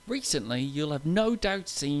Recently, you'll have no doubt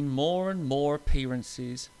seen more and more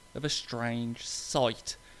appearances of a strange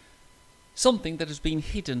sight. Something that has been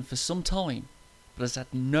hidden for some time, but has had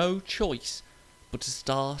no choice but to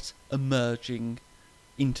start emerging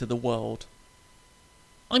into the world.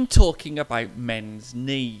 I'm talking about men's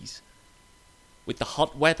knees. With the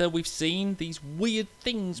hot weather, we've seen these weird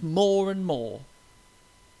things more and more.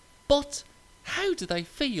 But how do they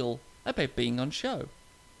feel about being on show?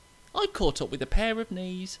 I caught up with a pair of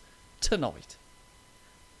knees tonight.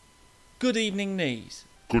 Good evening, knees.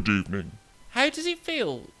 Good evening. How does it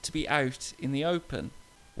feel to be out in the open?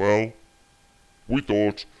 Well, we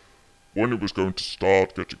thought when it was going to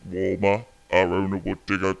start getting warmer, our owner would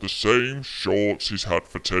dig out the same shorts he's had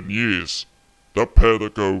for 10 years. That pair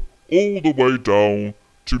that go all the way down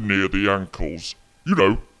to near the ankles. You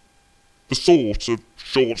know, the sort of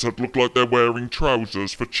shorts that look like they're wearing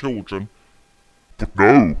trousers for children. But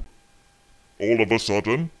no! All of a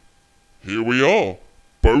sudden, here we are,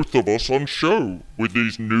 both of us on show with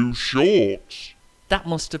these new shorts. That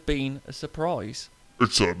must have been a surprise.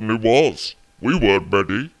 It certainly was. We weren't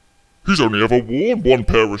ready. He's only ever worn one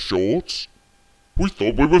pair of shorts. We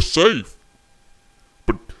thought we were safe.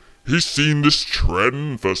 But he's seen this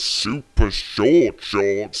trend for super short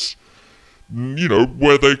shorts. You know,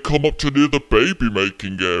 where they come up to near the baby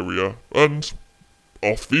making area. And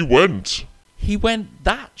off he went. He went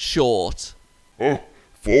that short? Oh,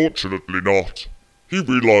 fortunately not. He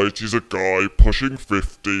realised he's a guy pushing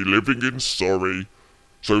 50, living in Surrey.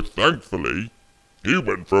 So thankfully, he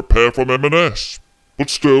went for a pair from M&S. But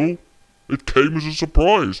still, it came as a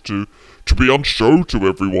surprise to be on show to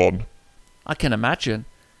everyone. I can imagine.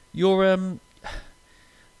 You're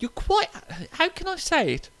quite... How can I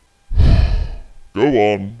say it? Go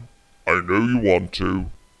on. I know you want to.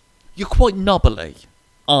 You're quite knobbly,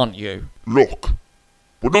 aren't you? Look,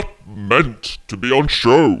 we're not meant to be on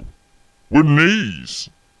show. We're knees.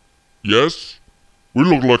 Yes, we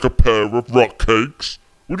look like a pair of rock cakes.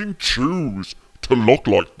 We didn't choose to look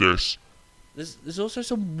like this. There's also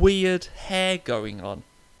some weird hair going on.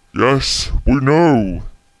 Yes, we know.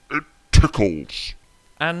 It tickles.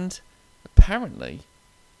 And apparently,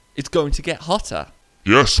 it's going to get hotter.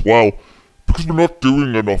 Yes, well, because we're not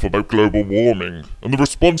doing enough about global warming, and the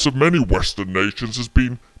response of many Western nations has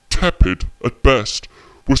been tepid at best.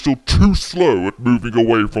 We're still too slow at moving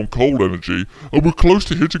away from coal energy, and we're close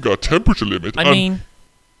to hitting our temperature limit. I mean,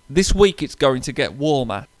 this week it's going to get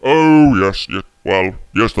warmer. Oh, yes, well,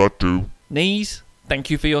 yes, that too. Knees,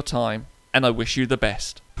 thank you for your time, and I wish you the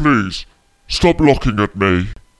best. Please, stop looking at me.